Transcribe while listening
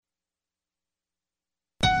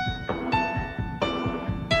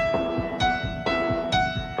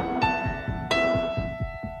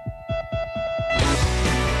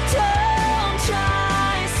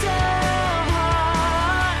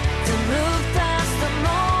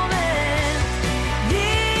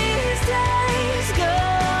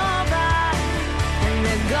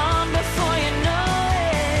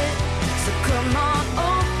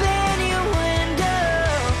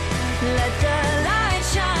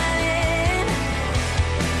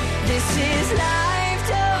life,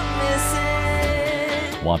 don't miss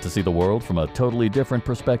it. Want to see the world from a totally different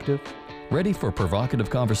perspective? Ready for provocative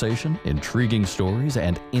conversation, intriguing stories,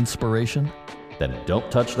 and inspiration? Then don't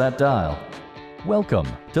touch that dial. Welcome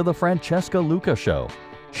to the Francesca Luca Show.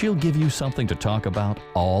 She'll give you something to talk about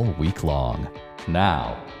all week long.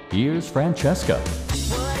 Now, here's Francesca.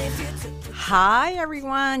 Hi,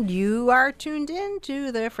 everyone. You are tuned in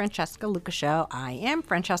to the Francesca Luca Show. I am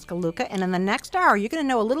Francesca Luca, and in the next hour, you're going to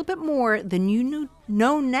know a little bit more than you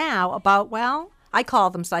know now about, well, I call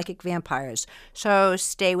them psychic vampires. So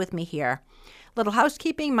stay with me here. Little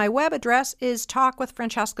housekeeping, my web address is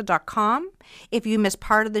talkwithfrancesca.com. If you miss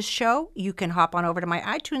part of this show, you can hop on over to my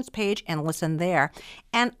iTunes page and listen there.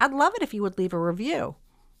 And I'd love it if you would leave a review.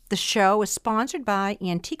 The show is sponsored by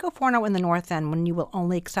Antico Forno in the North End, when you will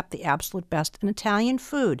only accept the absolute best in Italian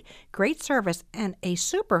food, great service, and a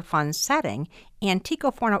super fun setting.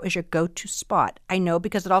 Antico Forno is your go-to spot. I know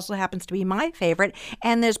because it also happens to be my favorite,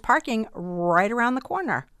 and there's parking right around the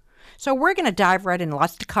corner. So we're going to dive right in,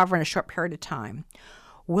 lots to cover in a short period of time.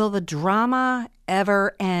 Will the drama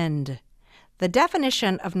ever end? The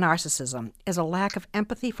definition of narcissism is a lack of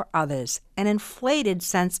empathy for others, an inflated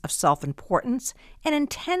sense of self-importance, an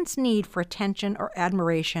intense need for attention or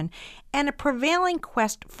admiration, and a prevailing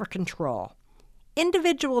quest for control.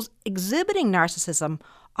 Individuals exhibiting narcissism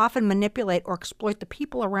often manipulate or exploit the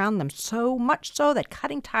people around them, so much so that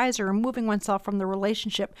cutting ties or removing oneself from the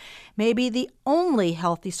relationship may be the only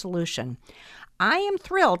healthy solution. I am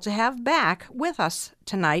thrilled to have back with us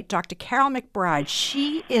tonight Dr. Carol McBride.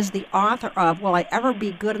 She is the author of Will I Ever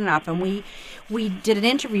Be Good Enough? And we did an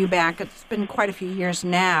interview back, it's been quite a few years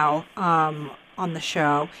now, on the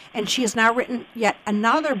show. And she has now written yet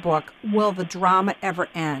another book, Will the Drama Ever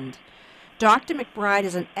End? Dr. McBride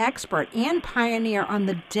is an expert and pioneer on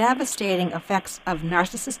the devastating effects of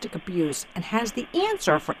narcissistic abuse and has the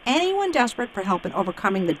answer for anyone desperate for help in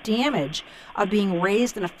overcoming the damage of being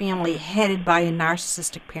raised in a family headed by a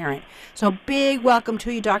narcissistic parent. So big welcome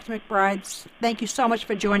to you, Dr. McBride. Thank you so much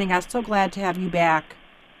for joining us. So glad to have you back.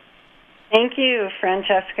 Thank you,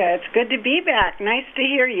 Francesca. It's good to be back. Nice to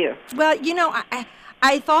hear you. Well, you know,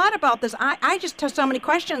 I thought about this. I just have so many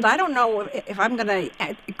questions. I don't know if I'm going to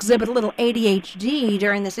exhibit a little ADHD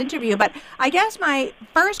during this interview, but I guess my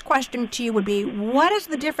first question to you would be, what is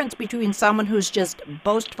the difference between someone who's just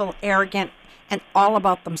boastful, arrogant, and all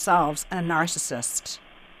about themselves and a narcissist?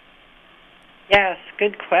 Yes,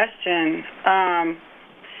 good question.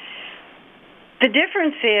 The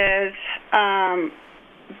difference is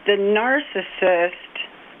the narcissist,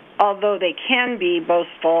 although they can be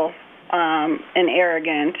boastful, and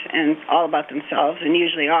arrogant and all about themselves, and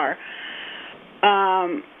usually are.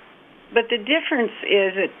 But the difference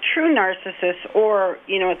is a true narcissist, or,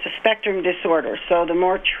 it's a spectrum disorder. So the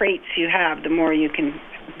more traits you have, the more you can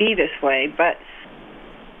be this way. But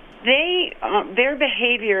their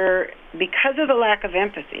behavior, because of the lack of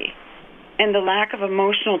empathy and the lack of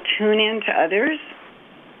emotional tune-in to others,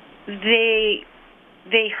 they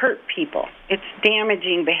hurt people. It's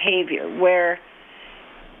damaging behavior where,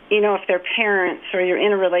 if they're parents or you're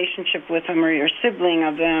in a relationship with them or you're a sibling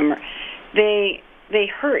of them, they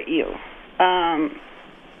hurt you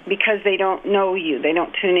because they don't know you. They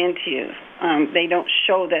don't tune into you. They don't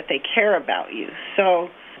show that they care about you. So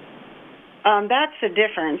that's the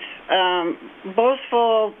difference.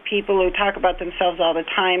 Boastful people who talk about themselves all the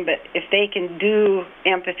time, but if they can do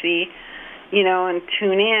empathy, and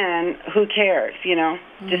tune in, who cares,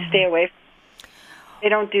 Just stay away from it. They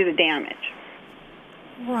don't do the damage.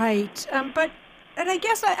 Right. But I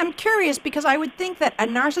guess I'm curious because I would think that a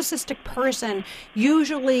narcissistic person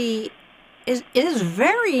usually is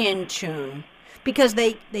very in tune because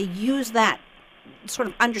they use that sort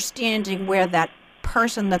of understanding where that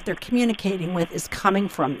person that they're communicating with is coming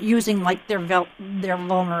from, using like their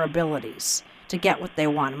vulnerabilities to get what they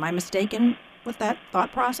want. Am I mistaken with that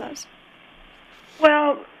thought process?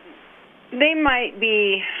 Well, they might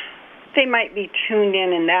be tuned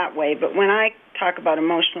in that way, but when I talk about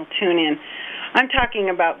emotional tune-in, I'm talking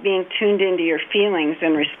about being tuned into your feelings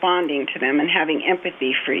and responding to them and having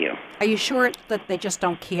empathy for you. Are you sure that they just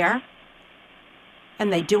don't care?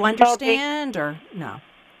 And they do understand, or no?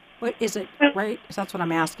 What is it, right? That's what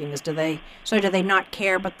I'm asking, is do they not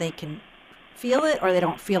care, but they can feel it, or they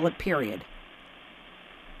don't feel it, period?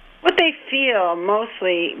 What they feel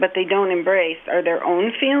mostly, but they don't embrace, are their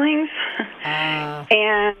own feelings.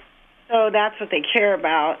 And so that's what they care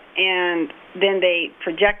about, and then they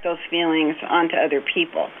project those feelings onto other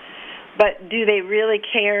people. But do they really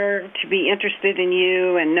care to be interested in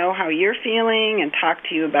you and know how you're feeling and talk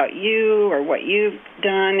to you about you or what you've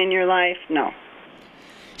done in your life? No.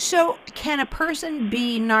 So can a person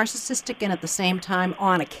be narcissistic and at the same time,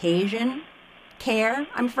 on occasion, care?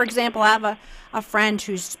 I mean, for example, I have a friend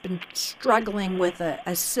who's been struggling with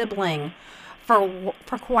a sibling for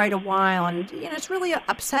quite a while, and it's really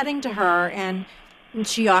upsetting to her, and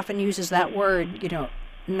she often uses that word,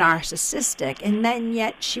 narcissistic. And then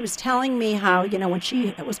yet she was telling me how, when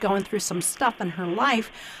she was going through some stuff in her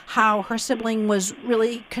life, how her sibling was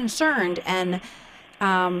really concerned and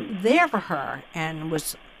there for her, and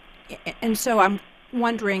so I'm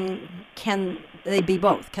wondering, can they be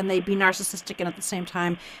both? Can they be narcissistic and at the same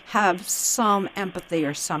time have some empathy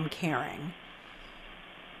or some caring?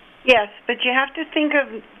 Yes, but you have to think of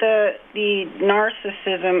the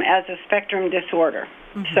narcissism as a spectrum disorder.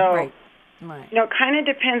 Mm-hmm, so, right. It kind of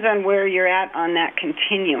depends on where you're at on that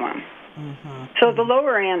continuum. Mm-hmm. So the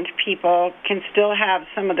lower end people can still have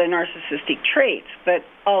some of the narcissistic traits, but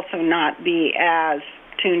also not be as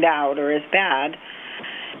tuned out or as bad.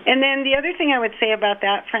 And then the other thing I would say about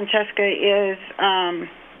that, Francesca, is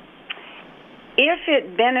if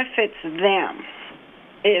it benefits them,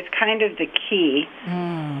 is kind of the key.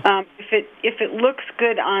 If it looks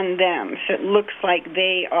good on them, if it looks like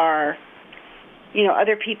they are,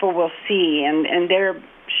 other people will see and they're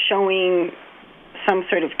showing some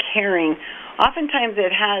sort of caring, oftentimes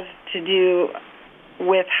it has to do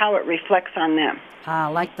with how it reflects on them.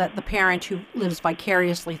 Like the parent who lives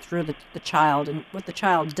vicariously through the child, and what the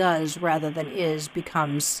child does rather than is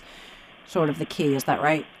becomes sort of the key. Is that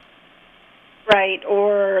right? Right,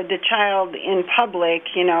 or the child in public,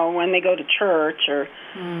 when they go to church or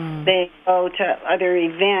they go to other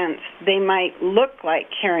events, they might look like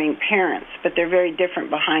caring parents, but they're very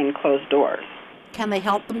different behind closed doors. Can they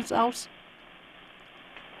help themselves?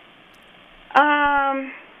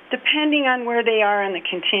 Depending on where they are on the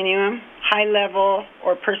continuum, high level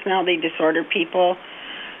or personality disorder people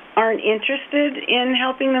aren't interested in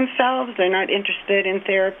helping themselves. They're not interested in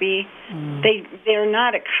therapy. They're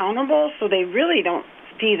not accountable, so they really don't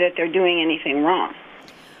see that they're doing anything wrong.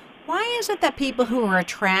 Why is it that people who are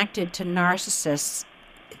attracted to narcissists,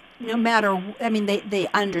 they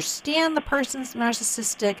understand the person's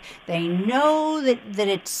narcissistic, they know that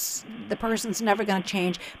it's the person's never going to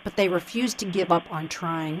change, but they refuse to give up on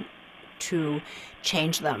trying to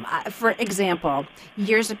change them? For example,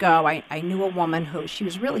 years ago, I knew a woman who she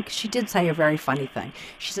did say a very funny thing.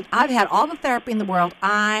 She said, I've had all the therapy in the world.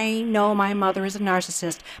 I know my mother is a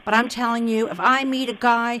narcissist, but I'm telling you, if I meet a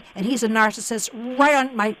guy and he's a narcissist, right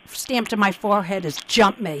on my stamped to my forehead is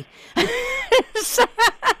jump me. So,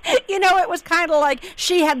 it was kind of like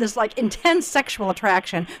she had this intense sexual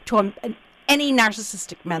attraction to any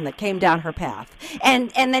narcissistic men that came down her path.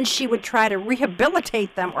 And then she would try to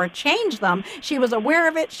rehabilitate them or change them. She was aware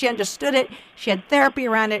of it. She understood it. She had therapy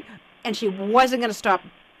around it. And she wasn't going to stop.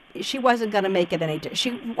 She wasn't going to make it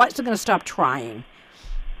she wasn't going to stop trying.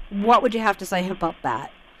 What would you have to say about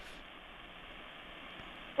that?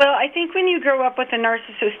 Well, I think when you grow up with a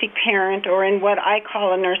narcissistic parent or in what I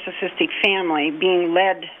call a narcissistic family, being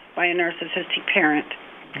led by a narcissistic parent,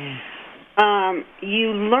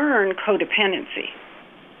 you learn codependency.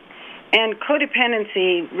 And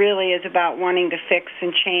codependency really is about wanting to fix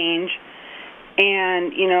and change.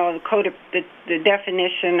 And, the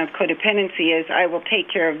definition of codependency is I will take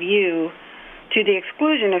care of you to the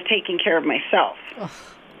exclusion of taking care of myself.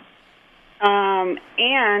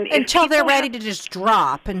 And until they're ready to just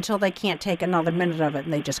drop, until they can't take another minute of it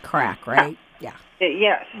and they just crack, right? Yeah.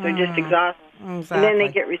 Yes, they're just exhausted. Exactly. And then they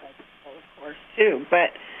get resentful, of course, too.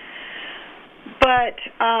 But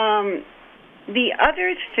the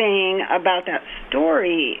other thing about that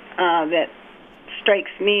story that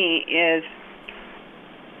strikes me is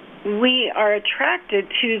we are attracted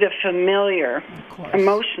to the familiar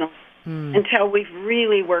emotionally until we've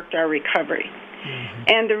really worked our recovery.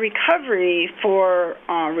 And the recovery for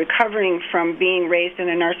recovering from being raised in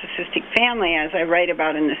a narcissistic family, as I write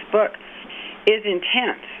about in this book, is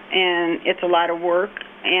intense. And it's a lot of work,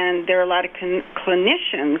 and there are a lot of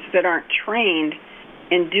clinicians that aren't trained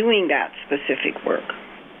in doing that specific work.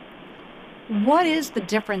 What is the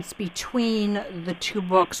difference between the two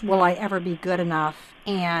books, Will I Ever Be Good Enough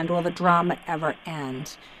and Will the Drama Ever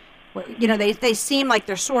End? They seem like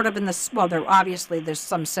they're sort of in this, there's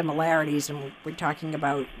some similarities, and we're talking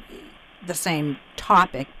about the same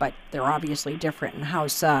topic, but they're obviously different. And how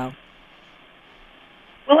so?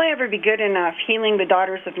 Will I Ever Be Good Enough? Healing the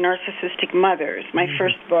Daughters of Narcissistic Mothers, my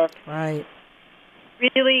first book. Right.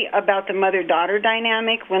 Really about the mother-daughter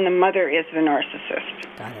dynamic when the mother is the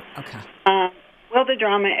narcissist. Got it. Okay. Will the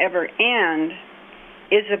Drama Ever End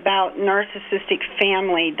is about narcissistic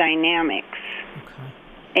family dynamics. Okay.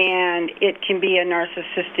 And it can be a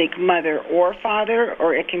narcissistic mother or father,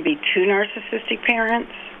 or it can be two narcissistic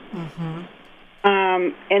parents. Mm-hmm.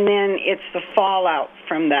 And then it's the fallout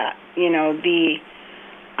from that.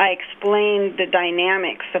 I explain the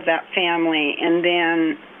dynamics of that family, and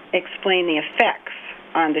then explain the effects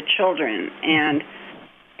on the children. And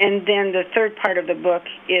then the third part of the book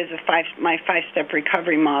is my 5-step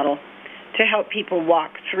recovery model to help people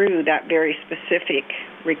walk through that very specific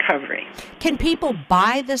recovery. Can people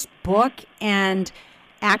buy this book and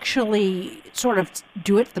actually sort of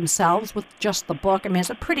do it themselves with just the book? I mean, it's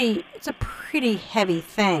a pretty heavy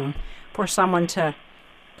thing for someone to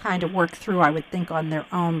kind of work through, I would think, on their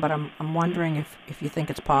own, but I'm wondering if you think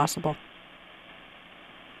it's possible.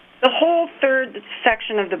 The whole third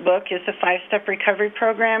section of the book is the 5-step recovery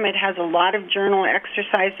program. It has a lot of journal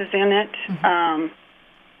exercises in it, mm-hmm.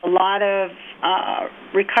 A lot of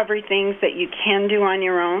recovery things that you can do on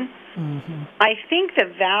your own. Mm-hmm. I think the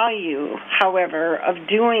value, however, of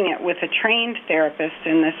doing it with a trained therapist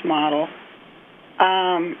in this model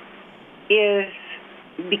is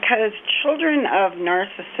because children of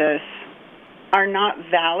narcissists are not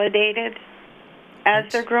validated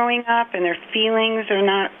as they're growing up, and their feelings are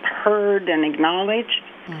not heard and acknowledged.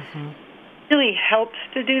 Mm-hmm. It really helps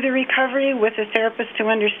to do the recovery with a therapist who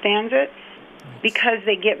understands it, because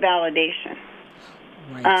they get validation.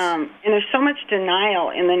 Right. And there's so much denial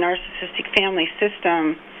in the narcissistic family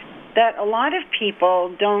system that a lot of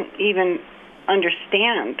people don't even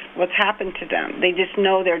understand what's happened to them. They just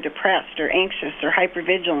know they're depressed or anxious or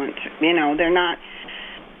hypervigilant. They're not.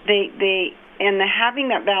 And having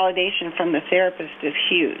that validation from the therapist is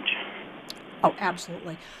huge. Oh,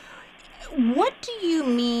 absolutely. What do you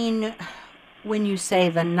mean when you say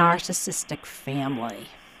the narcissistic family?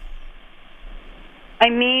 I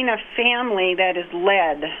mean a family that is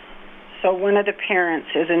led. So one of the parents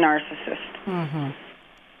is a narcissist. Mm-hmm.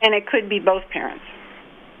 And it could be both parents.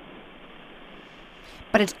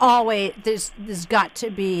 But it's always, there's got to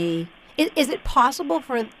be, is it possible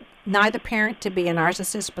for neither parent to be a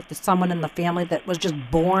narcissist, but there's someone in the family that was just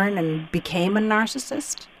born and became a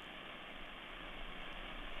narcissist?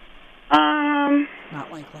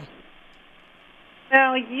 Not likely.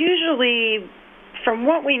 Well, usually, from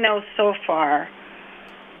what we know so far,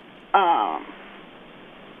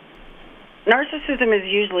 narcissism is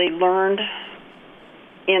usually learned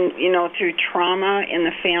through trauma in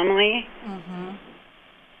the family. Mm-hmm.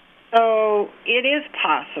 So it is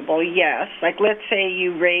possible, yes. Like, let's say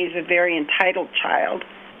you raise a very entitled child,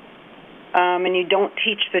 and you don't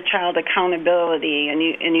teach the child accountability, and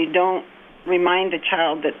you don't remind the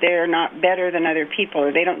child that they're not better than other people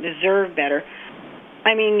or they don't deserve better.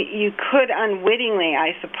 I mean, you could unwittingly,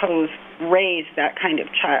 I suppose, raise that kind of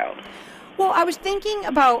child. Well, I was thinking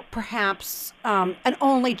about perhaps an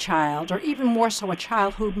only child, or even more so a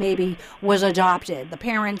child who maybe was adopted. The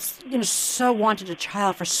parents, so wanted a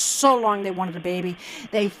child for so long. They wanted a baby.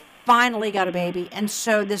 They finally got a baby, and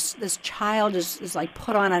so this child is like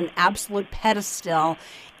put on an absolute pedestal.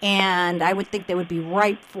 And I would think they would be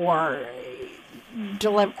ripe for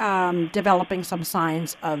developing some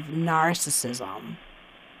signs of narcissism.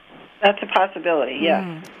 That's a possibility, yes.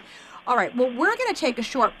 Mm. All right, well, we're going to take a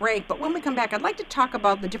short break, but when we come back, I'd like to talk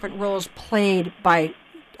about the different roles played by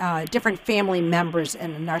different family members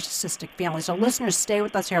in a narcissistic family. So listeners, stay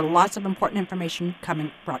with us here. Lots of important information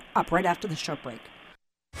coming up right after the short break.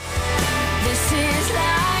 This is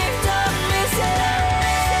life, don't miss it.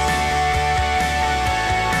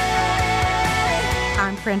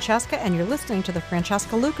 I'm Francesca, and you're listening to The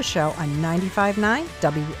Francesca Lucas Show on 95.9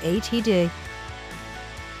 WATD.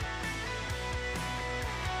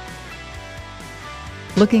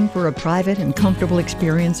 Looking for a private and comfortable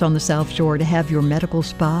experience on the South Shore to have your medical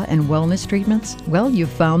spa and wellness treatments? Well,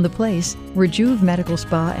 you've found the place. Rejuve Medical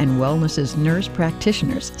Spa and Wellness's nurse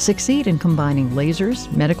practitioners succeed in combining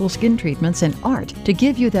lasers, medical skin treatments, and art to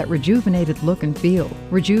give you that rejuvenated look and feel.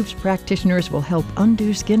 Rejuve's practitioners will help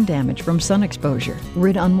undo skin damage from sun exposure,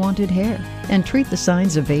 rid unwanted hair, and treat the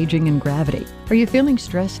signs of aging and gravity. Are you feeling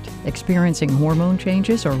stressed, experiencing hormone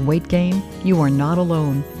changes, or weight gain? You are not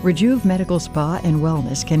alone. Rejuve Medical Spa and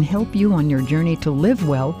Wellness can help you on your journey to live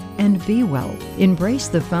well and be well. Embrace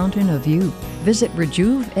the fountain of youth. Visit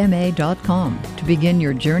RejuveMA.com to begin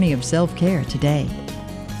your journey of self-care today.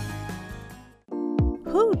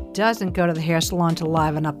 Who doesn't go to the hair salon to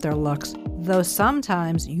liven up their looks? Though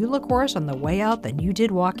sometimes you look worse on the way out than you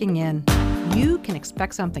did walking in. You can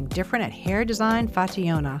expect something different at Hair Design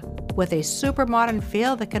Fationa. With a super modern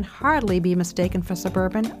feel that can hardly be mistaken for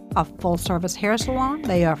suburban, a full-service hair salon,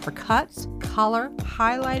 they offer cuts, color,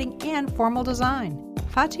 highlighting, and formal design.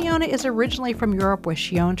 Fationa is originally from Europe, where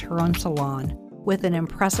she owned her own salon. With an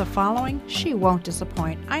impressive following, she won't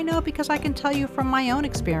disappoint. I know because I can tell you from my own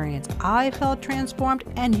experience. I felt transformed,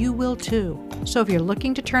 and you will too. So if you're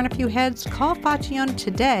looking to turn a few heads, call Fationa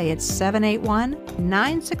today at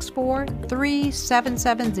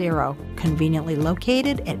 781-964-3770. Conveniently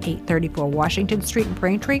located at 834 Washington Street in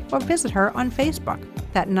Braintree, or visit her on Facebook.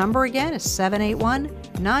 That number again is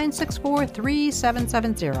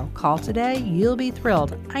 781-964-3770. Call today. You'll be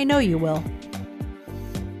thrilled. I know you will.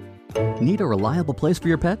 Need a reliable place for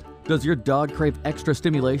your pet? Does your dog crave extra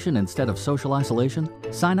stimulation instead of social isolation?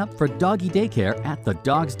 Sign up for doggy daycare at the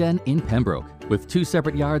Dog's Den in Pembroke. With 2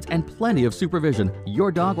 separate yards and plenty of supervision, your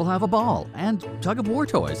dog will have a ball and tug-of-war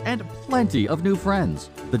toys and plenty of new friends.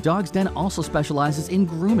 The Dog's Den also specializes in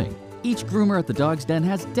grooming. Each groomer at the Dog's Den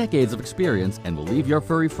has decades of experience and will leave your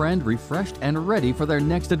furry friend refreshed and ready for their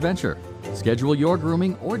next adventure. Schedule your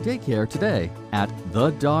grooming or daycare today at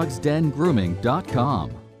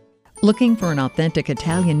thedogsdengrooming.com. Looking for an authentic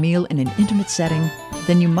Italian meal in an intimate setting?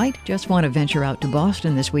 Then you might just want to venture out to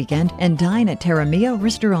Boston this weekend and dine at Terra Mia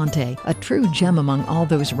Ristorante, a true gem among all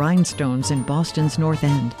those rhinestones in Boston's North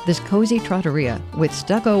End. This cozy trattoria, with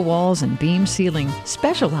stucco walls and beam ceiling,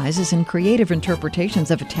 specializes in creative interpretations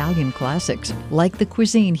of Italian classics. Like the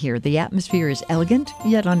cuisine here, the atmosphere is elegant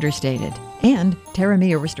yet understated. And Terra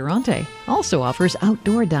Mia Ristorante also offers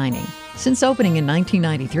outdoor dining. Since opening in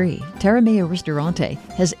 1993, Terra Mia Ristorante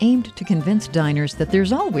has aimed to convince diners that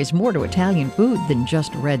there's always more to Italian food than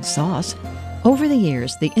just red sauce. Over the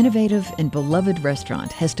years, the innovative and beloved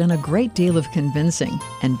restaurant has done a great deal of convincing,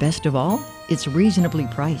 and best of all, it's reasonably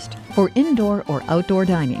priced. For indoor or outdoor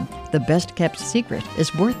dining, the best-kept secret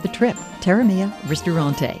is worth the trip. Terra Mia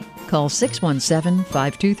Ristorante. Call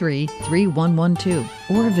 617-523-3112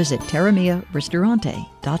 or visit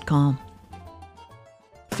terramiaristorante.com.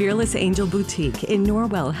 Fearless Angel Boutique in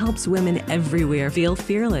Norwell helps women everywhere feel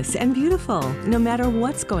fearless and beautiful, no matter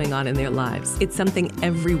what's going on in their lives. It's something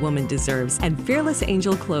every woman deserves, and Fearless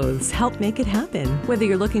Angel clothes help make it happen. Whether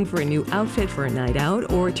you're looking for a new outfit for a night out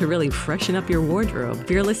or to really freshen up your wardrobe,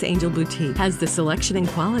 Fearless Angel Boutique has the selection and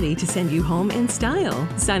quality to send you home in style.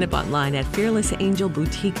 Sign up online at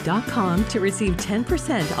fearlessangelboutique.com to receive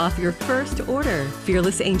 10% off your first order.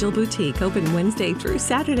 Fearless Angel Boutique, open Wednesday through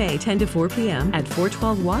Saturday, 10 to 4 p.m. at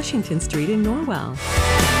 412 Washington Street in Norwell.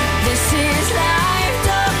 This is life,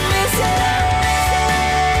 don't miss it.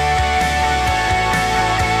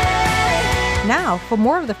 Now, for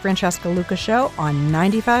more of the Francesca Luca Show on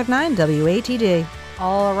 95.9 WATD.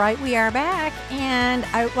 All right, we are back, and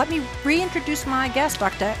let me reintroduce my guest,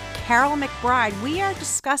 Dr. Carol McBride. We are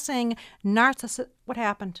discussing narcissism. What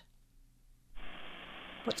happened?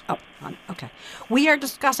 Okay. We are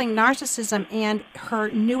discussing narcissism and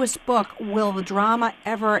her newest book, Will the Drama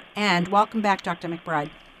Ever End? Welcome back, Dr.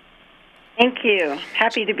 McBride. Thank you.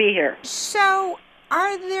 Happy to be here. So,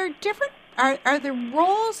 are there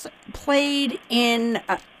roles played in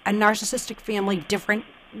a narcissistic family different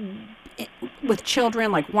with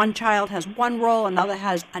children? Like one child has one role, another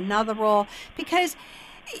has another role? Because,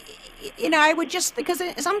 because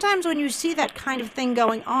sometimes when you see that kind of thing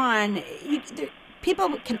going on,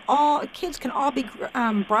 kids can all be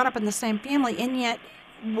brought up in the same family, and yet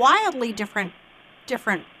wildly different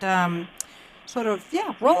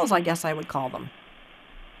roles, I guess I would call them.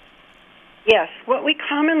 Yes, what we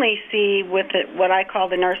commonly see with what I call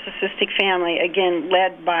the narcissistic family, again,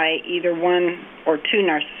 led by either one or two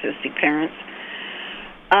narcissistic parents,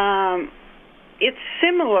 it's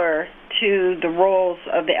similar to the roles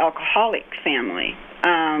of the alcoholic family.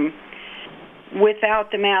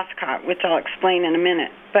 Without the mascot, which I'll explain in a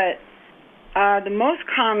minute. But the most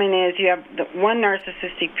common is you have the one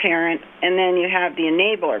narcissistic parent, and then you have the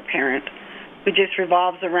enabler parent, who just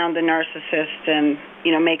revolves around the narcissist and,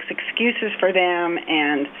 makes excuses for them,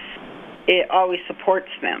 and it always supports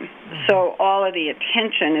them. Mm-hmm. So all of the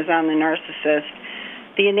attention is on the narcissist.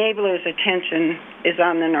 The enabler's attention is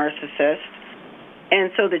on the narcissist.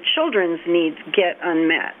 And so the children's needs get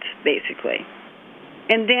unmet, basically.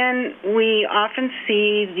 And then we often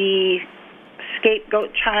see the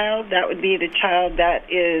scapegoat child. That would be the child that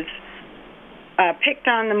is picked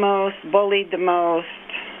on the most, bullied the most.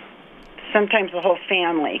 Sometimes the whole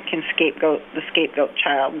family can scapegoat the scapegoat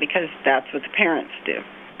child because that's what the parents do.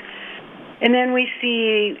 And then we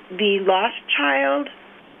see the lost child,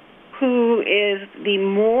 who is the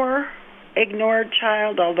more ignored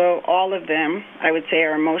child, although all of them, I would say,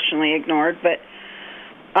 are emotionally ignored, but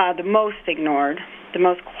the most ignored, the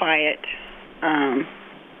most quiet. And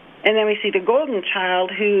then we see the golden child,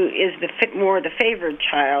 who is more the favored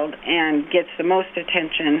child and gets the most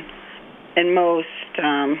attention and most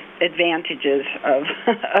advantages of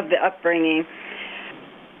of the upbringing.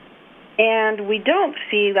 And we don't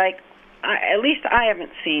see, like, at least I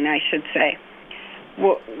haven't seen, I should say,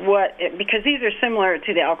 because these are similar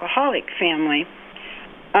to the alcoholic family.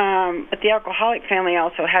 But the alcoholic family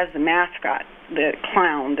also has the mascot, the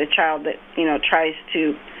clown, the child that, tries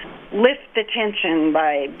to lift the tension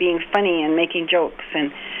by being funny and making jokes.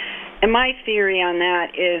 And my theory on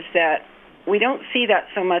that is that we don't see that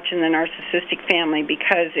so much in the narcissistic family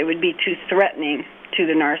because it would be too threatening to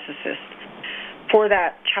the narcissist for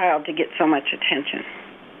that child to get so much attention.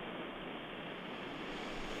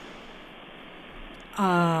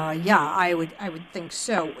 Yeah, I would think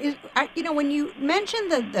so. When you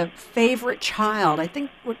mentioned the favorite child, I think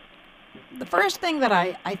the first thing that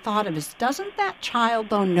I thought of is, doesn't that child,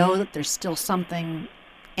 though, know that there's still something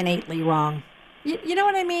innately wrong? You know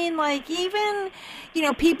what I mean? Like, even,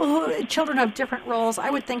 children have different roles. I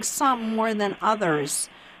would think some more than others,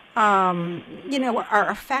 are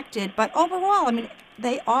affected. But overall, I mean,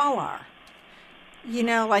 they all are.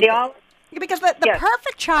 Because the Yes.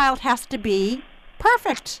 perfect child has to be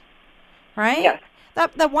perfect, right? Yes.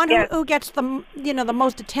 The one Yes. who gets the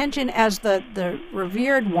most attention as the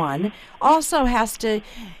revered one also has to,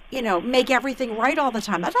 make everything right all the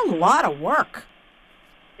time. That's a lot of work.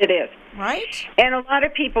 It is. Right? And a lot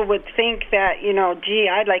of people would think that, gee,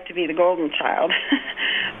 I'd like to be the golden child.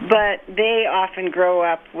 But they often grow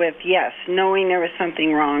up with, yes, knowing there was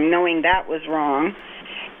something wrong, knowing that was wrong.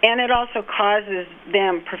 And it also causes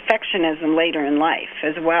them perfectionism later in life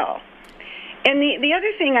as well. And the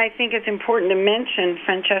other thing I think is important to mention,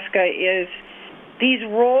 Francesca, is these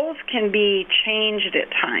roles can be changed at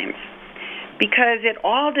times because it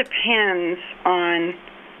all depends on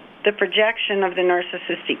the projection of the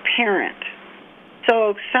narcissistic parent.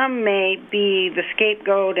 So some may be the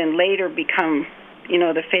scapegoat and later become,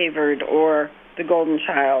 the favored or the golden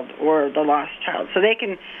child or the lost child. So they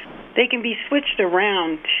can be switched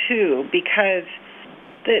around too, because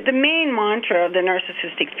the main mantra of the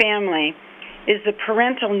narcissistic family is the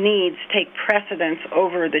parental needs take precedence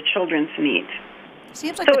over the children's needs.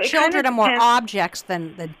 Seems like So the it kind children of are more depends- objects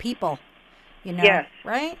than people, Yes.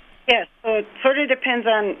 right? Yes, so it sort of depends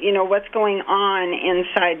on, what's going on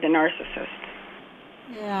inside the narcissist.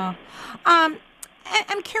 Yeah.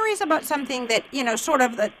 I'm curious about something that, sort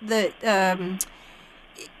of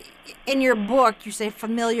in your book, you say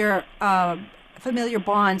familiar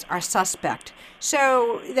bonds are suspect.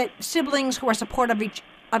 So that siblings who are supportive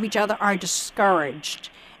of each other are discouraged.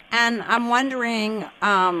 And I'm wondering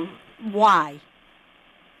why.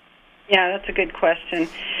 Yeah, that's a good question.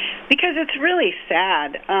 Because it's really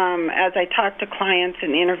sad. As I talk to clients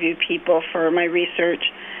and interview people for my research,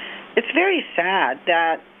 it's very sad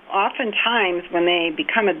that oftentimes when they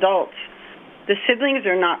become adults, the siblings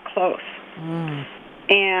are not close.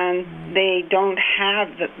 And they don't have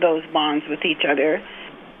those bonds with each other.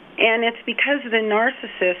 And it's because the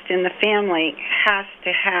narcissist in the family has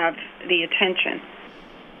to have the attention.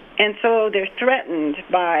 And so they're threatened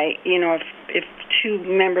by, if two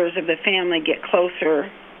members of the family get closer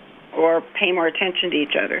or pay more attention to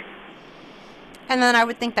each other. And then I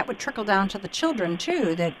would think that would trickle down to the children,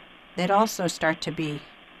 too, that they'd also start to be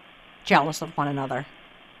jealous of one another.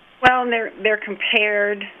 Well, and they're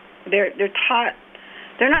compared. They're taught.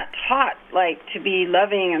 They're not taught to be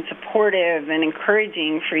loving and supportive and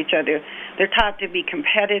encouraging for each other. They're taught to be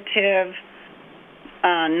competitive,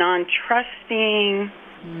 non-trusting.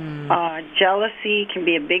 Jealousy can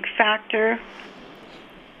be a big factor.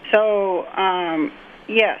 So,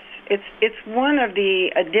 yes, it's one of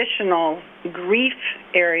the additional grief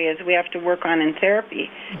areas we have to work on in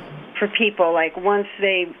therapy for people. Like, once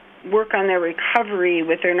they work on their recovery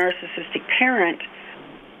with their narcissistic parent,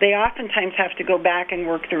 they oftentimes have to go back and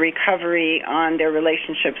work the recovery on their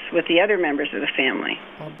relationships with the other members of the family.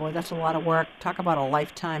 Oh, boy, that's a lot of work. Talk about a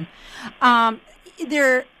lifetime.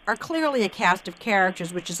 There are clearly a cast of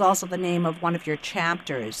characters, which is also the name of one of your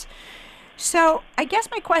chapters. So I guess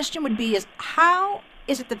my question would be is, how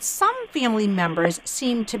is it that some family members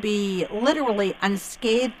seem to be literally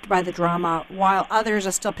unscathed by the drama while others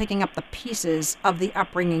are still picking up the pieces of the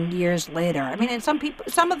upbringing years later? I mean, and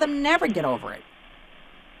some of them never get over it.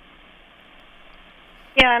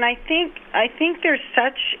 Yeah, and I think there's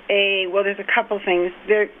there's a couple things.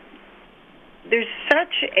 There's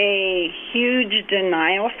such a huge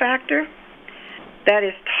denial factor that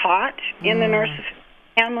is taught in the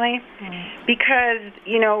narcissistic family because,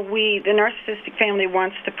 the narcissistic family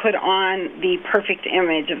wants to put on the perfect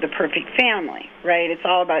image of the perfect family, right? It's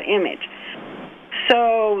all about image.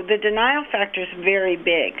 So the denial factor is very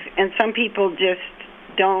big, and some people just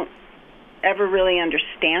don't ever really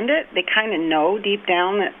understand it. They kind of know deep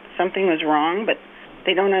down that something was wrong, but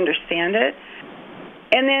they don't understand it.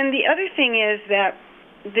 And then the other thing is that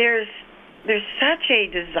there's such a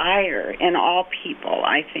desire in all people,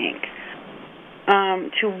 I think,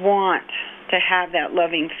 to want to have that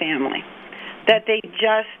loving family, that they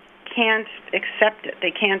just can't accept it.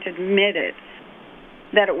 They can't admit it,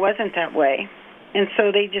 that it wasn't that way. And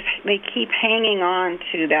so they keep hanging on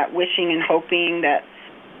to that, wishing and hoping that,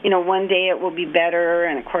 one day it will be better,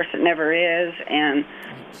 and of course it never is. And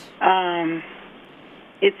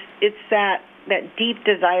it's that deep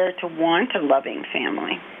desire to want a loving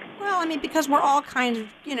family. Well, I mean, because we're all kind of,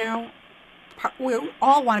 we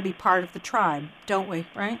all want to be part of the tribe, don't we,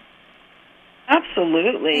 right?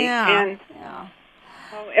 Absolutely. Yeah. And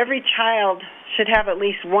every child should have at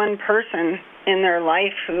least one person in their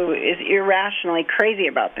life who is irrationally crazy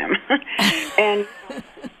about them. And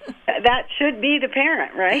that should be the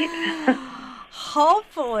parent, right?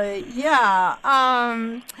 Hopefully, yeah.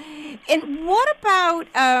 And what about,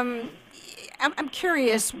 I'm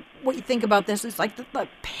curious what you think about this. It's like the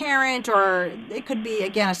parent, or it could be,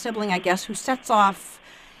 again, a sibling, I guess, who sets off,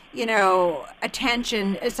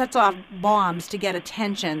 attention, it sets off bombs to get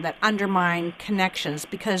attention that undermine connections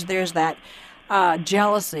because there's that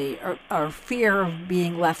jealousy or fear of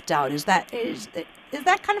being left out. Is that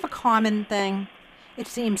kind of a common thing? It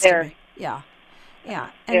seems to be. Yeah.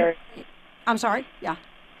 And, I'm sorry? Yeah.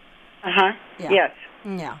 Uh-huh. Yeah. Yes.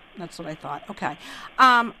 Yeah, that's what I thought. Okay.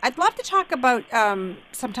 I'd love to talk about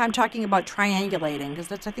sometime talking about triangulating,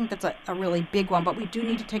 because I think that's a really big one, but we do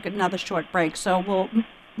need to take another short break. So we'll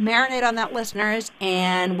marinate on that, listeners,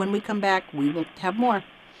 and when we come back, we will have more.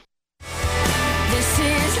 This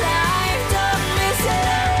is life, don't miss it.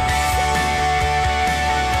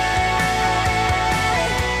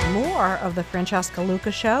 More of the Francesca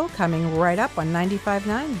Luca Show coming right up on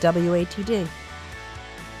 95.9 WATD.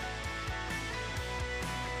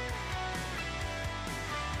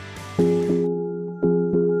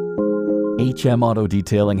 HM Auto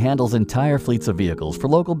Detailing handles entire fleets of vehicles for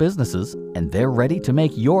local businesses, and they're ready to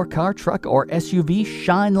make your car, truck, or SUV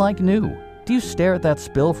shine like new. Do you stare at that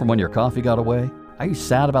spill from when your coffee got away? Are you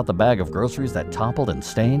sad about the bag of groceries that toppled and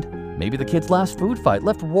stained? Maybe the kid's last food fight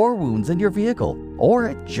left war wounds in your vehicle. Or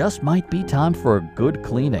it just might be time for a good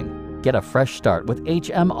cleaning. Get a fresh start with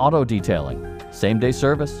HM Auto Detailing. Same-day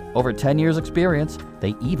service, over 10 years experience.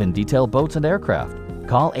 They even detail boats and aircraft.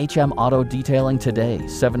 Call HM Auto Detailing today,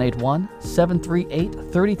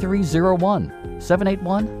 781-738-3301.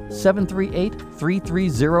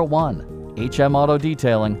 781-738-3301. HM Auto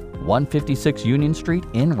Detailing, 156 Union Street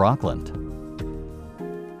in Rockland.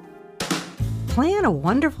 Plan a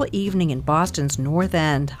wonderful evening in Boston's North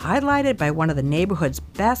End, highlighted by one of the neighborhood's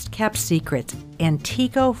best-kept secrets,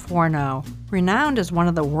 Antico Forno. Renowned as one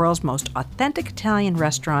of the world's most authentic Italian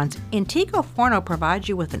restaurants, Antico Forno provides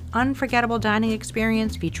you with an unforgettable dining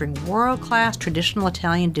experience featuring world-class traditional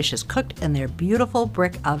Italian dishes cooked in their beautiful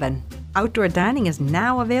brick oven. Outdoor dining is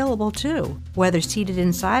now available too, whether seated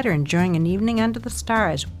inside or enjoying an evening under the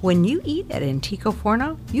stars. When you eat at Antico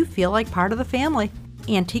Forno, you feel like part of the family.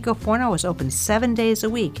 Antico Forno is open 7 days a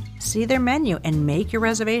week. See their menu and make your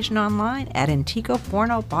reservation online at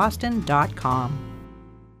anticofornoboston.com.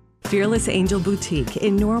 Fearless Angel Boutique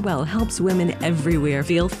in Norwell helps women everywhere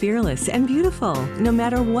feel fearless and beautiful, no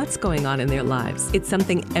matter what's going on in their lives. It's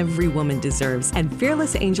something every woman deserves, and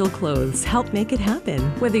Fearless Angel clothes help make it happen.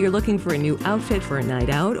 Whether you're looking for a new outfit for a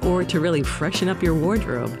night out or to really freshen up your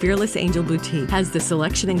wardrobe, Fearless Angel Boutique has the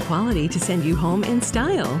selection and quality to send you home in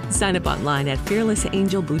style. Sign up online at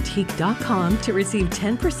fearlessangelboutique.com to receive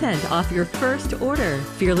 10% off your first order.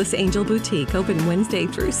 Fearless Angel Boutique, open Wednesday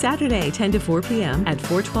through Saturday, 10 to 4 p.m. at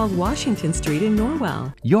 412 Washington Street in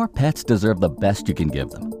Norwell. Your pets deserve the best you can give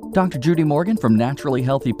them. Dr. Judy Morgan from Naturally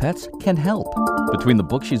Healthy Pets can help. Between the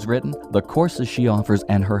book she's written, the courses she offers,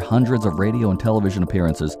 and her hundreds of radio and television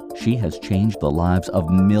appearances, she has changed the lives of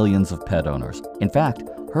millions of pet owners. In fact,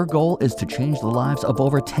 her goal is to change the lives of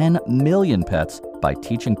over 10 million pets by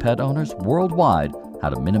teaching pet owners worldwide how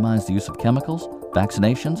to minimize the use of chemicals,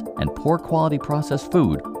 vaccinations, and poor quality processed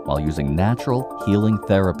food while using natural healing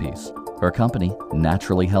therapies. Her company,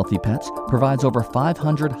 Naturally Healthy Pets, provides over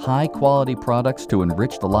 500 high-quality products to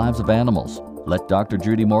enrich the lives of animals. Let Dr.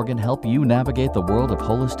 Judy Morgan help you navigate the world of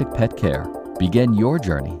holistic pet care. Begin your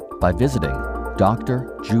journey by visiting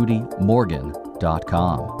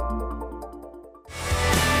drjudymorgan.com.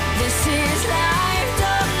 This is life,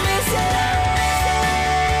 don't miss it.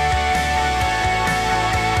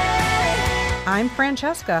 I'm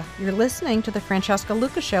Francesca. You're listening to the Francesca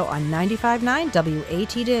Luca Show on 95.9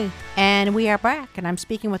 WATD. And we are back, and I'm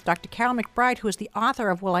speaking with Dr. Carol McBride, who is the author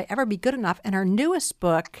of Will I Ever Be Good Enough, and her newest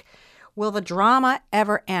book, Will the Drama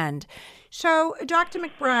Ever End? So, Dr.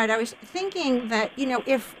 McBride, I was thinking that,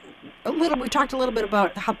 if we talked a little bit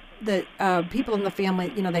about how the people in the family,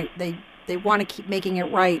 they want to keep making it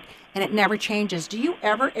right and it never changes. Do you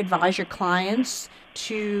ever advise your clients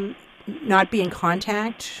to not be in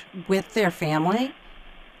contact with their family?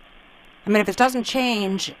 I mean, if it doesn't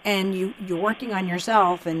change and you're working on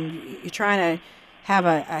yourself and you're trying to have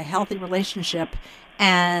a healthy relationship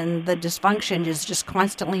and the dysfunction is just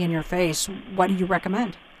constantly in your face, what do you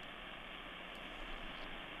recommend?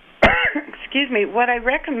 Excuse me. What I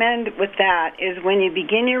recommend with that is when you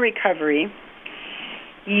begin your recovery,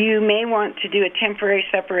 you may want to do a temporary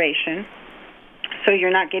separation so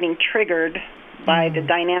you're not getting triggered by the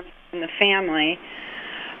dynamics in the family,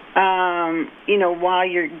 while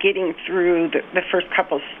you're getting through the first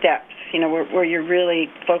couple of steps, where you're really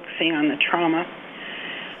focusing on the trauma.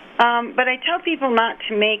 But I tell people not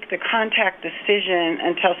to make the contact decision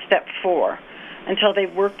until step 4, until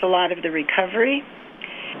they've worked a lot of the recovery,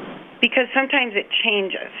 because sometimes it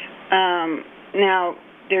changes. Now,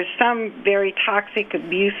 there's some very toxic,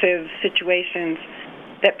 abusive situations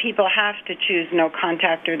that people have to choose no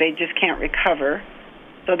contact or they just can't recover.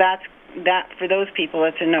 So that for those people,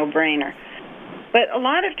 it's a no-brainer. But a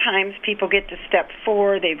lot of times people get to step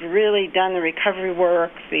 4, they've really done the recovery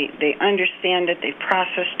work, they understand it, they've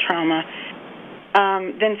processed trauma.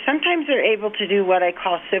 Then sometimes they're able to do what I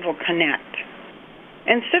call civil connect.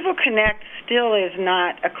 And civil connect still is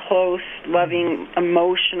not a close, loving,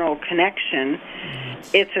 emotional connection.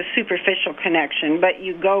 It's a superficial connection, but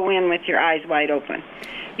you go in with your eyes wide open.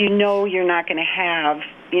 You know you're not going to have,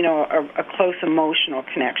 a close emotional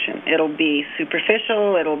connection. It'll be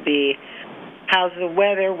superficial. It'll be, how's the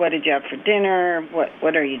weather? What did you have for dinner?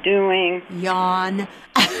 What are you doing? Yawn.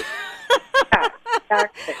 Yeah,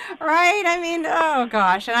 exactly. Right? I mean, oh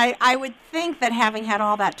gosh. And I would think that having had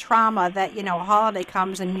all that trauma that, a holiday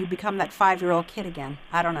comes and you become that 5-year-old kid again.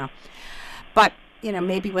 I don't know. But,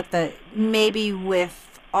 maybe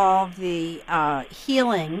with all the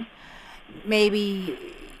healing, maybe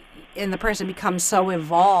and the person becomes so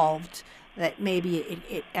evolved that maybe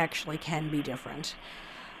it actually can be different.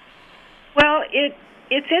 Well, it's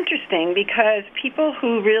interesting because people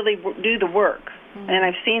who really do the work, and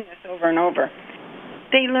I've seen this over and over,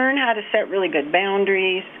 they learn how to set really good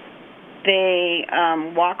boundaries. They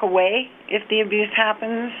walk away if the abuse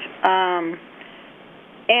happens,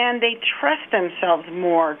 and they trust themselves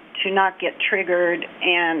more to not get triggered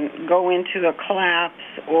and go into a collapse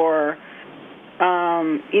or,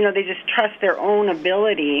 they just trust their own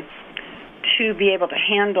ability to be able to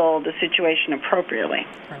handle the situation appropriately.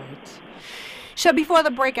 Right. So before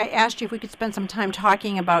the break, I asked you if we could spend some time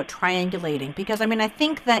talking about triangulating, because I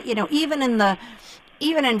think that,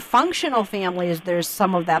 even in functional families, there's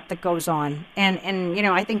some of that goes on. And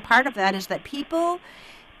I think part of that is that people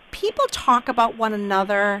talk about one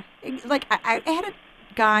another. Like I had a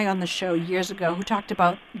guy on the show years ago who talked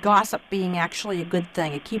about gossip being actually a good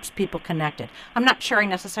thing. It keeps people connected. I'm not sure I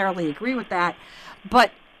necessarily agree with that,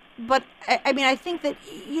 but I think that,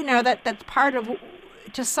 that's part of,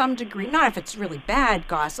 to some degree, not if it's really bad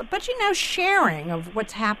gossip, but, sharing of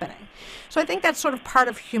what's happening. So I think that's sort of part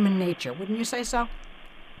of human nature. Wouldn't you say so?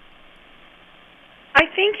 I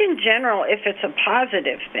think in general, if it's a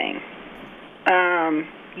positive thing,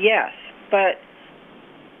 yes. But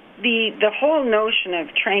the whole notion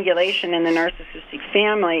of triangulation in the narcissistic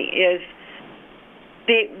family is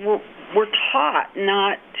we're taught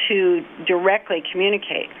not to directly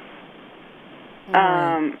communicate.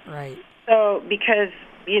 Right. So because,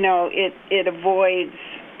 it avoids,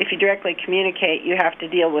 if you directly communicate, you have to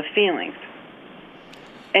deal with feelings.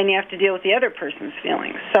 And you have to deal with the other person's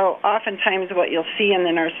feelings. So oftentimes what you'll see in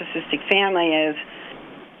the narcissistic family is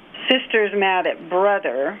sisters mad at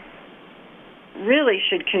brother really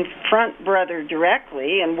should confront brother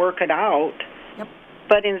directly and work it out. Yep.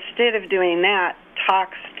 But instead of doing that,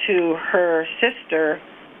 talks to her sister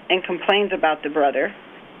and complains about the brother.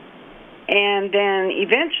 And then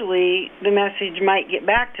eventually the message might get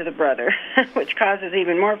back to the brother, which causes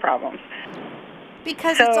even more problems.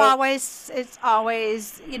 Because it's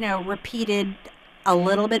always, repeated a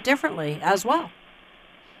little bit differently as well.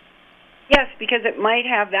 Yes, because it might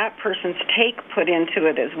have that person's take put into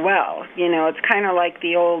it as well. It's kind of like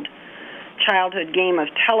the old childhood game of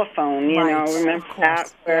telephone, remember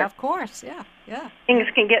that? Where yeah, of course, yeah. Things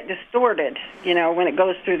can get distorted, when it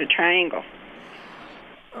goes through the triangle.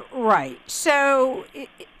 Right. So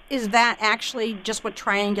is that actually just what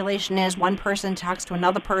triangulation is? One person talks to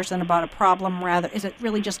another person about a problem, rather? Is it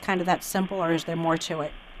really just kind of that simple, or is there more to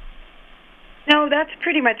it? No, that's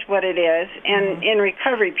pretty much what it is. And in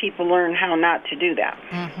recovery, people learn how not to do that.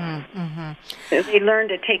 They learn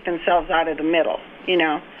to take themselves out of the middle,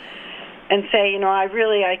 and say,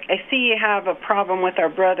 I see you have a problem with our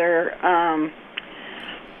brother.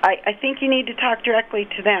 I think you need to talk directly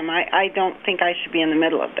to them. I don't think I should be in the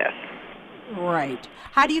middle of this. Right.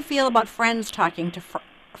 How do you feel about friends talking to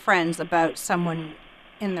friends about someone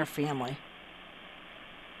in their family?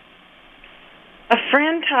 A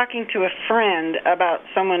friend talking to a friend about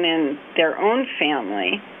someone in their own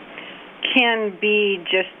family can be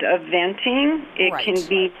just a venting. It Right. can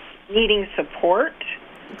be needing support.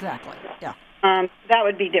 Exactly. Yeah. That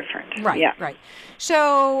would be different. Right. Yeah. Right.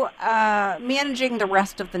 So, managing the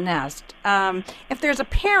rest of the nest. If there's a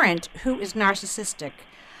parent who is narcissistic,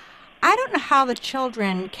 I don't know how the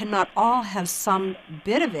children cannot all have some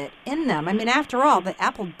bit of it in them. I mean, after all, the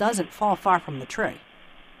apple doesn't fall far from the tree.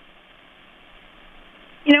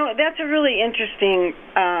 That's a really interesting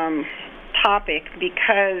topic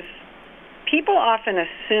because people often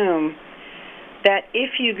assume that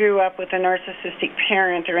if you grew up with a narcissistic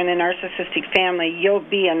parent or in a narcissistic family, you'll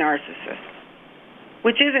be a narcissist,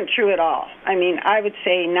 which isn't true at all. I mean, I would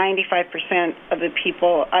say 95% of the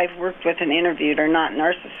people I've worked with and interviewed are not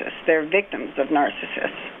narcissists. They're victims of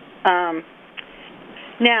narcissists.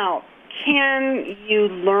 Now, can you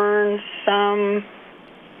learn some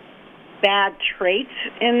bad traits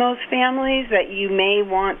in those families that you may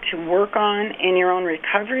want to work on in your own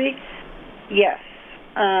recovery? Yes.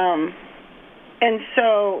 And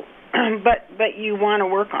so, but you want to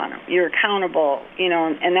work on them. You're accountable,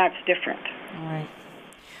 and that's different. All right.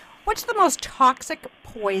 What's the most toxic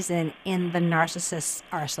poison in the narcissist's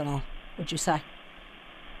arsenal, would you say?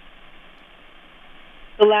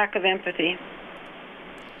 The lack of empathy.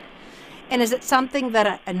 And is it something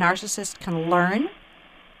that a narcissist can learn?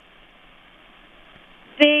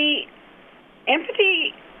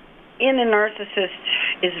 Empathy in a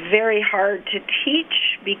narcissist is very hard to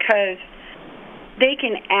teach because they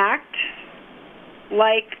can act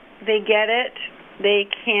like they get it. They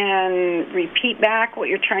can repeat back what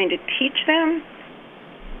you're trying to teach them.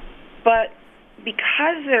 But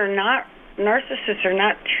because narcissists are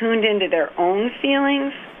not tuned into their own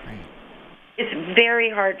feelings, it's very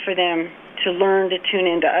hard for them to learn to tune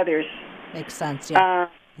into others. Makes sense, yeah.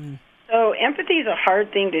 So empathy is a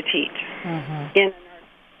hard thing to teach.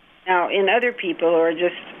 In other people who are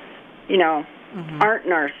just, aren't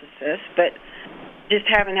narcissists, but just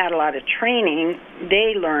haven't had a lot of training,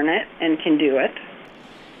 they learn it and can do it.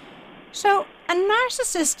 So a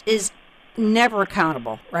narcissist is never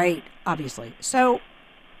accountable, right? Obviously. So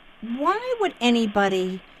why would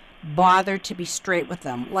anybody bother to be straight with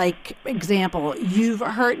them? Like, example, you've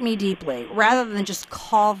hurt me deeply, rather than just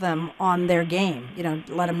call them on their game,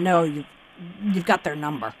 let them know you've got their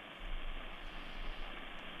number.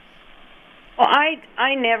 Well,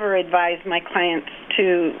 I never advise my clients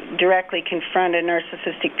to directly confront a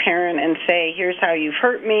narcissistic parent and say, here's how you've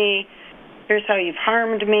hurt me, here's how you've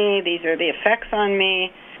harmed me, these are the effects on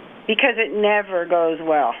me, because it never goes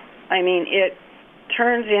well. I mean, it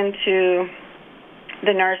turns into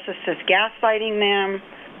the narcissist gaslighting them,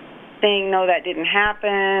 saying, no, that didn't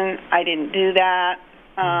happen, I didn't do that,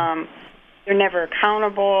 they're never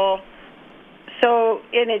accountable. So,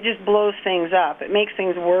 and it just blows things up. It makes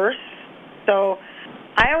things worse. So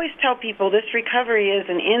I always tell people this recovery is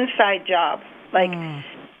an inside job. Like, you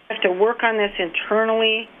have to work on this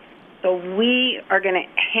internally, so we are going to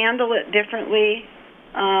handle it differently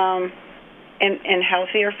and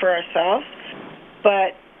healthier for ourselves.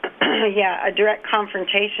 But, yeah, a direct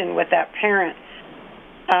confrontation with that parent,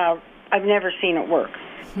 I've never seen it work.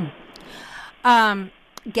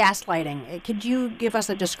 Gaslighting. Could you give us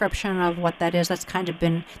a description of what that is? That's kind of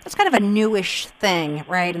a newish thing,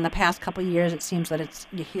 right? In the past couple of years, it seems that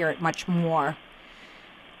you hear it much more.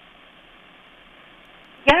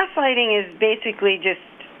 Gaslighting is basically just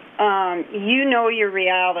your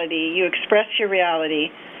reality, you express your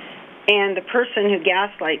reality, and the person who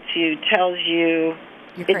gaslights you tells you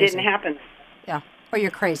it didn't happen. Yeah, or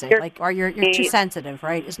you're crazy, or you're too sensitive,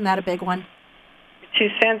 right? Isn't that a big one? Too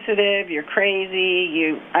sensitive, you're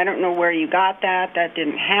crazy, I don't know where you got that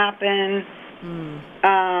didn't happen.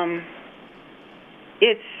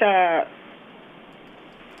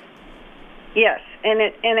 Yes, and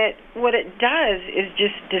it what it does is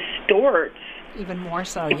just distorts even more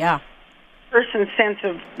so, yeah. Person's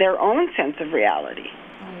their own sense of reality.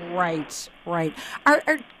 Right. Are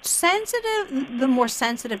the more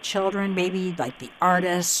sensitive children, maybe like the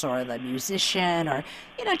artist or the musician or,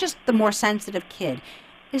 just the more sensitive kid,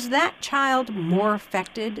 is that child more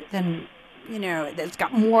affected than, that's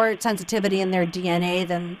got more sensitivity in their DNA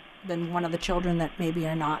than than one of the children that maybe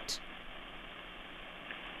are not?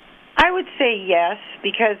 I would say yes,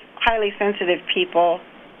 because highly sensitive people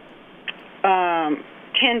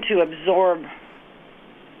tend to absorb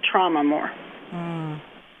trauma more,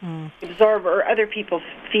 absorb or other people's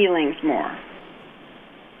feelings more.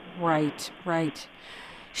 Right.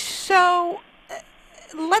 So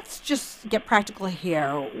let's just get practical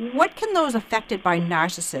here. What can those affected by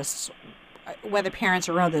narcissists, whether parents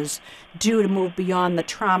or others, do to move beyond the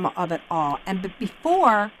trauma of it all? And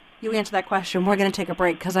before you answer that question, we're going to take a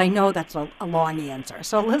break because I know that's a long answer.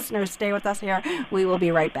 So listeners, stay with us here. We will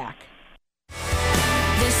be right back.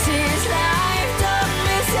 This is life, don't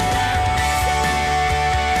miss it.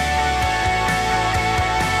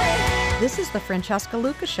 This is the Francesca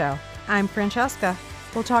Luca Show. I'm Francesca.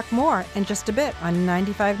 We'll talk more in just a bit on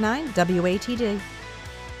 95.9 WATD.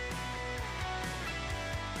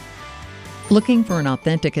 Looking for an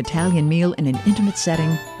authentic Italian meal in an intimate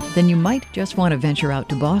setting? Then you might just want to venture out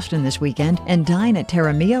to Boston this weekend and dine at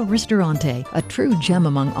Terra Mia Ristorante, a true gem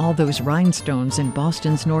among all those rhinestones in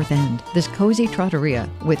Boston's North End. This cozy trattoria,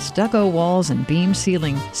 with stucco walls and beam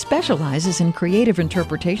ceiling, specializes in creative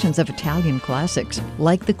interpretations of Italian classics.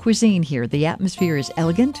 Like the cuisine here, the atmosphere is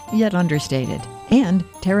elegant yet understated. And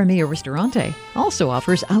Terra Mia Ristorante also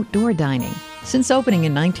offers outdoor dining. Since opening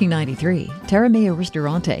in 1993, Terra Mia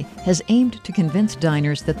Ristorante has aimed to convince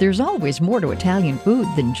diners that there's always more to Italian food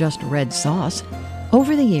than just red sauce.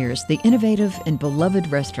 Over the years, the innovative and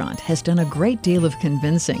beloved restaurant has done a great deal of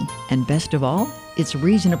convincing, and best of all, it's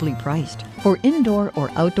reasonably priced. For indoor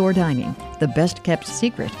or outdoor dining, the best-kept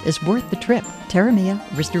secret is worth the trip. Terra Mia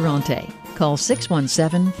Ristorante. Call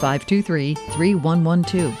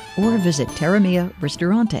 617-523-3112 or visit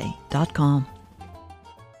terramiaristorante.com.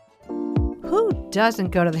 Who doesn't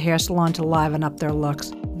go to the hair salon to liven up their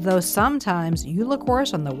looks? Though sometimes you look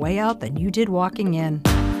worse on the way out than you did walking in.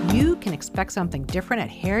 You can expect something different at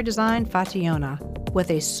Hair Design Fationa. With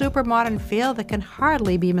a super modern feel that can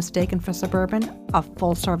hardly be mistaken for suburban, a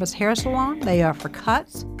full-service hair salon, they offer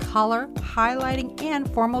cuts, color, highlighting,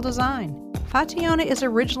 and formal design. Fationa is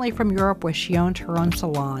originally from Europe where she owned her own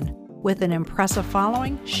salon. With an impressive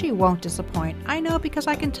following, she won't disappoint. I know because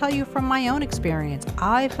I can tell you from my own experience.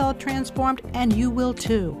 I felt transformed and you will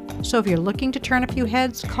too. So if you're looking to turn a few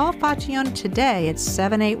heads, call Fationa today at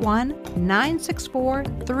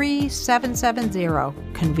 781-964-3770.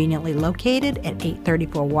 Conveniently located at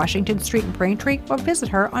 834 Washington Street in Braintree, or visit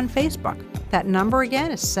her on Facebook. That number again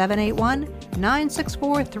is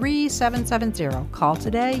 781-964-3770. Call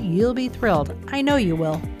today. You'll be thrilled. I know you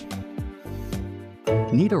will.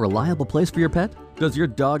 Need a reliable place for your pet? Does your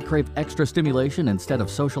dog crave extra stimulation instead of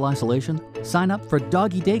social isolation? Sign up for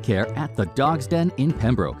doggy daycare at the Dog's Den in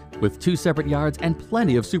Pembroke. With 2 separate yards and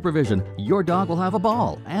plenty of supervision, your dog will have a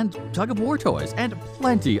ball and tug-of-war toys and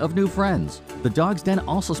plenty of new friends. The Dog's Den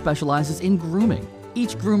also specializes in grooming.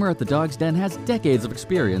 Each groomer at the Dog's Den has decades of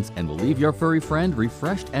experience and will leave your furry friend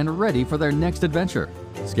refreshed and ready for their next adventure.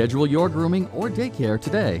 Schedule your grooming or daycare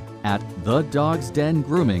today at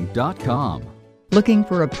thedogsdengrooming.com. Looking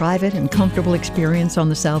for a private and comfortable experience on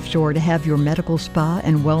the South Shore to have your medical spa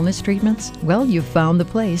and wellness treatments? Well, you've found the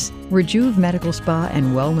place. Rejuve Medical Spa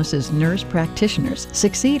and Wellness's nurse practitioners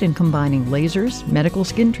succeed in combining lasers, medical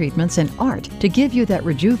skin treatments, and art to give you that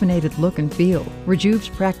rejuvenated look and feel. Rejuve's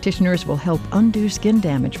practitioners will help undo skin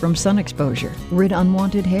damage from sun exposure, rid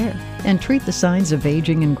unwanted hair, and treat the signs of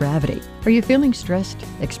aging and gravity. Are you feeling stressed,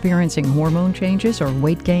 experiencing hormone changes, or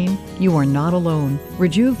weight gain? You are not alone.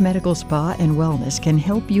 Rejuve Medical Spa and Wellness can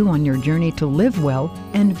help you on your journey to live well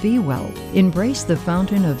and be well. Embrace the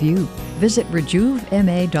fountain of youth. Visit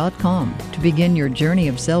RejuveMA.com to begin your journey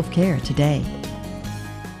of self-care today.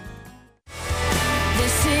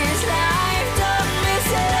 This is life, don't miss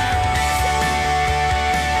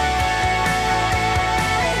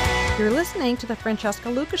it. You're listening to the Francesca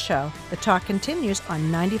Luca Show. The talk continues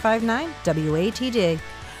on 95.9 WATD.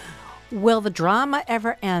 Will the drama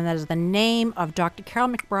ever end? That is the name of Dr. Carol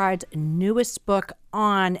McBride's newest book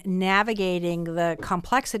on navigating the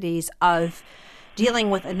complexities of dealing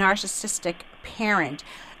with a narcissistic parent.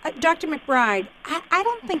 Dr. McBride, I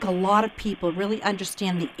don't think a lot of people really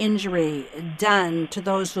understand the injury done to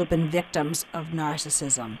those who have been victims of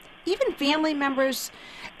narcissism. Even family members,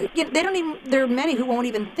 there are many who won't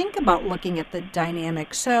even think about looking at the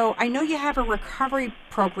dynamic. So I know you have a recovery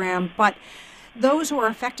program, but those who are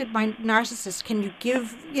affected by narcissists, can you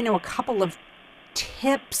give, a couple of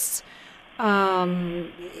tips, to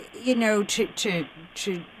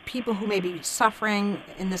people who may be suffering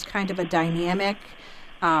in this kind of a dynamic?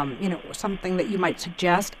 something that you might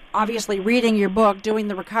suggest? Obviously, reading your book, doing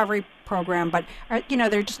the recovery program, but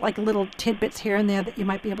they're just like little tidbits here and there that you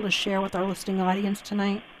might be able to share with our listening audience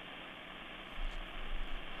tonight.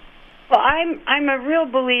 Well, I'm a real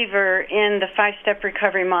believer in the 5-step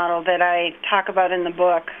recovery model that I talk about in the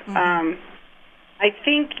book. Mm-hmm. I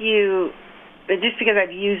think just because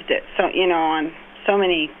I've used it on so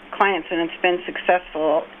many clients and it's been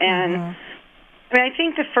successful, and Mm-hmm. I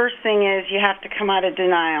think the first thing is you have to come out of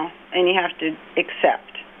denial and you have to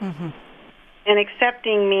accept. Mm-hmm. And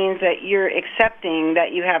accepting means that you're accepting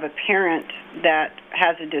that you have a parent that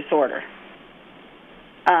has a disorder.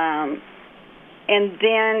 And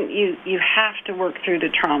then you have to work through the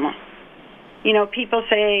trauma. People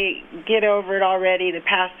say, get over it already, the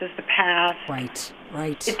past is the past.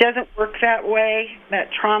 Right. It doesn't work that way.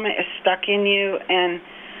 That trauma is stuck in you, and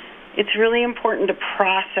it's really important to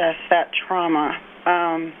process that trauma,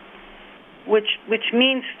 which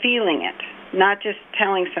means feeling it, not just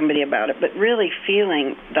telling somebody about it, but really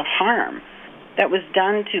feeling the harm that was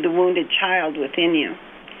done to the wounded child within you,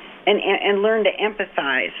 and learn to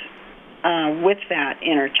empathize with that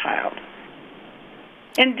inner child.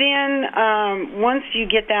 And then once you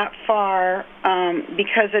get that far,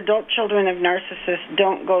 because adult children of narcissists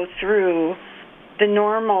don't go through the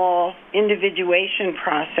normal individuation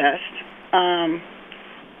process,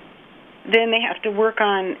 then they have to work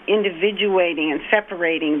on individuating and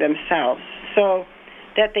separating themselves so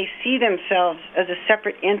that they see themselves as a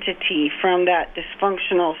separate entity from that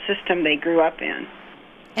dysfunctional system they grew up in.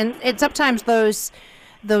 And sometimes those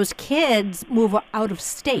kids move out of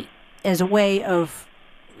state as a way of,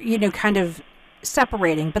 kind of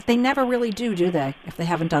separating, but they never really do they, if they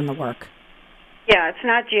haven't done the work? Yeah, it's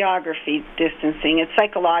not geography distancing, it's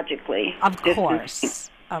psychologically distancing.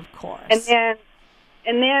 Of course.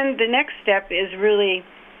 And then the next step is really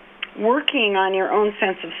working on your own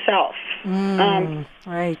sense of self.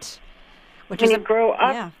 Right. When you grow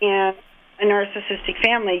up in a narcissistic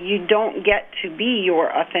family, you don't get to be your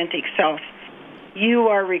authentic self. You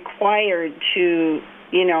are required to,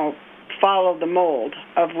 follow the mold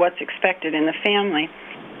of what's expected in the family.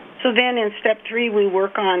 So then in step 3, we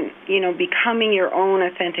work on, becoming your own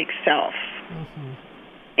authentic self. Mm-hmm.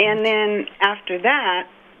 And then after that,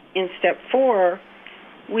 in step 4,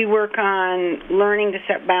 we work on learning to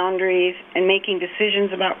set boundaries and making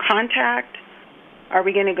decisions about contact. Are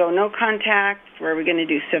we going to go no contact? Or are we going to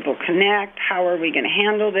do civil connect? How are we going to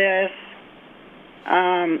handle this?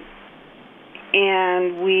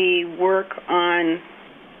 And we work on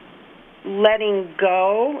letting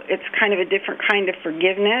go. It's kind of a different kind of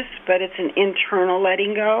forgiveness, but it's an internal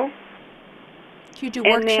letting go. Do you do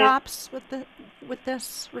workshops with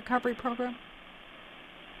this recovery program?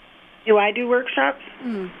 Do I do workshops?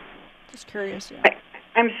 Just curious. Yeah.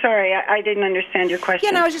 I'm sorry, I didn't understand your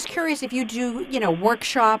question. I was just curious if you do,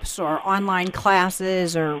 workshops or online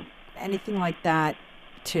classes or anything like that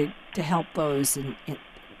to help those and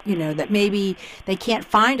that maybe they can't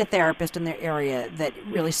find a therapist in their area that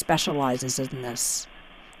really specializes in this.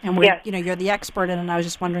 And you're the expert in it, and I was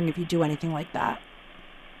just wondering if you do anything like that.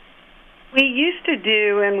 We used to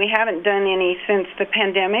do, and we haven't done any since the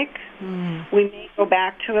pandemic. We may go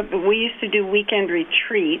back to it, but we used to do weekend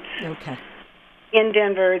retreats. Okay. In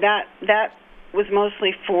Denver. That was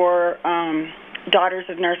mostly for daughters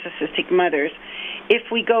of narcissistic mothers. If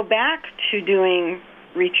we go back to doing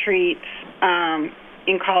retreats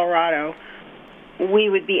in Colorado, we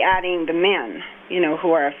would be adding the men,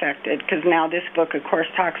 who are affected, because now this book, of course,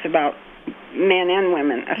 talks about men and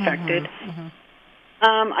women affected. Mm-hmm.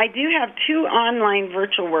 I do have 2 online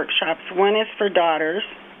virtual workshops. One is for daughters,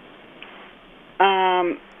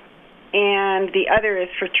 and the other is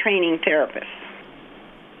for training therapists.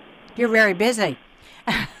 You're very busy.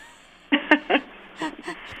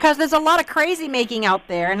 Because there's a lot of crazy making out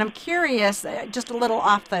there, and I'm curious, just a little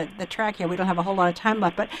off the track here, we don't have a whole lot of time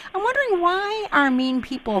left, but I'm wondering, why are mean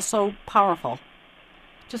people so powerful?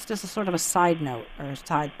 Just as a sort of a side note or a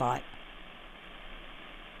side thought.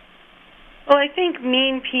 Well, I think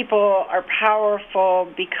mean people are powerful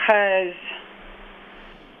because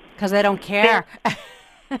they don't care.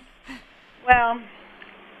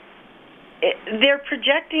 They're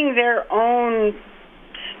projecting their own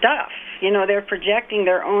stuff. They're projecting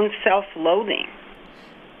their own self-loathing.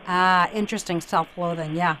 Interesting,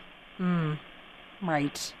 self-loathing, yeah.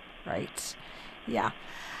 Right, yeah.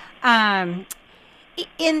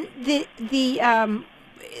 In the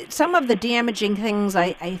some of the damaging things,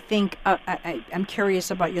 I think, I'm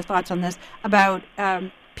curious about your thoughts on this, about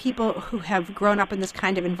people who have grown up in this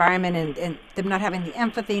kind of environment and them not having the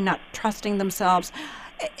empathy, not trusting themselves.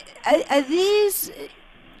 Are these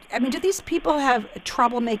I mean, do these people have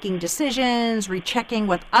trouble making decisions, rechecking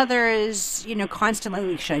with others, constantly,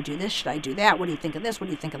 like, should I do this? Should I do that? What do you think of this? What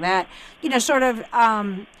do you think of that? Sort of,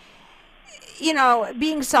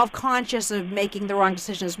 being self-conscious of making the wrong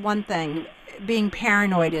decision is one thing. Being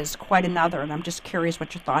paranoid is quite another, and I'm just curious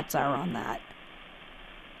what your thoughts are on that.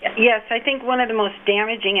 Yes, I think one of the most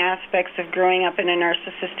damaging aspects of growing up in a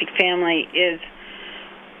narcissistic family is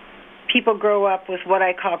people grow up with what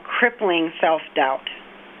I call crippling self-doubt.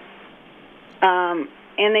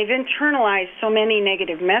 And they've internalized so many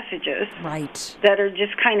negative messages that are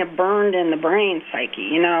just kind of burned in the brain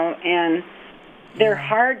psyche, and they're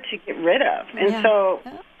hard to get rid of. And so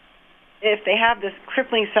if they have this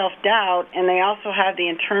crippling self-doubt and they also have the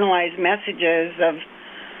internalized messages of,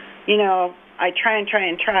 I try and try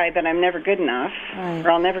and try, but I'm never good enough,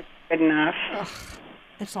 or I'll never be good enough. Ugh,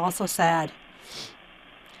 it's also sad.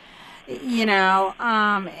 So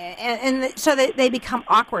they become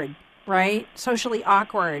awkward, right? Socially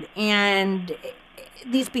awkward. And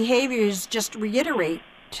these behaviors just reiterate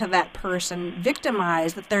to that person,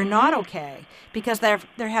 victimized, that they're not okay because they're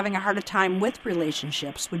having a harder time with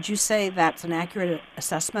relationships. Would you say that's an accurate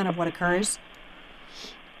assessment of what occurs?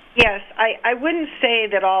 Yes, I wouldn't say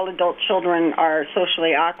that all adult children are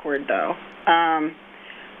socially awkward, though.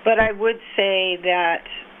 But I would say that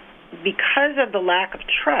because of the lack of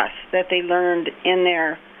trust that they learned in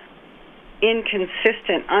their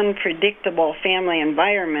inconsistent, unpredictable family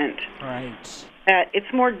environment, that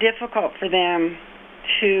it's more difficult for them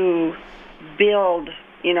to build,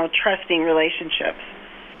 trusting relationships.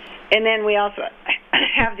 And then we also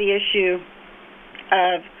have the issue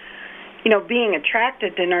of, being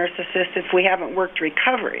attracted to narcissists if we haven't worked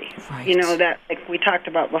recovery. That, like we talked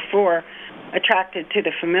about before, attracted to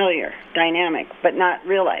the familiar dynamic, but not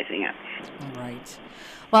realizing it. Right.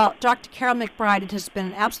 Well, Dr. Carol McBride, it has been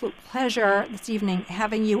an absolute pleasure this evening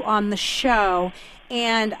having you on the show,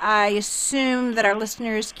 and I assume that our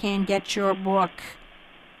listeners can get your book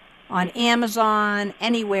on Amazon,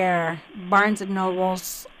 anywhere, Barnes &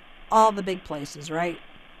 Nobles, all the big places, right?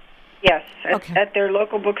 Yes, at their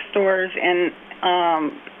local bookstores and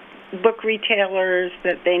book retailers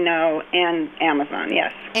that they know, and Amazon,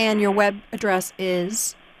 yes. And your web address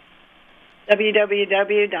is?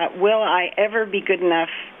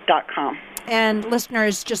 www.williEverBeGoodEnough.com. And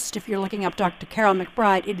listeners, just if you're looking up Dr. Carol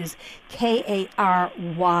McBride, it is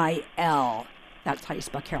Karyl. That's how you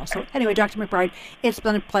spell Carol. So anyway, Dr. McBride, it's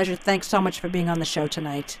been a pleasure. Thanks so much for being on the show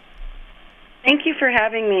tonight. Thank you for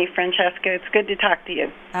having me, Francesca. It's good to talk to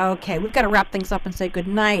you. Okay, we've got to wrap things up and say good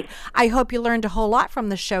night. I hope you learned a whole lot from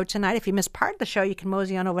the show tonight. If you missed part of the show, you can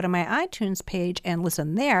mosey on over to my iTunes page and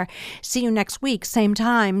listen there. See you next week, same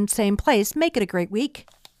time, same place. Make it a great week.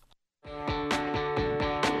 What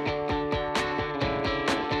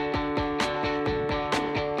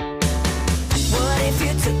if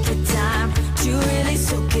you took your time to really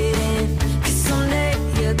soak it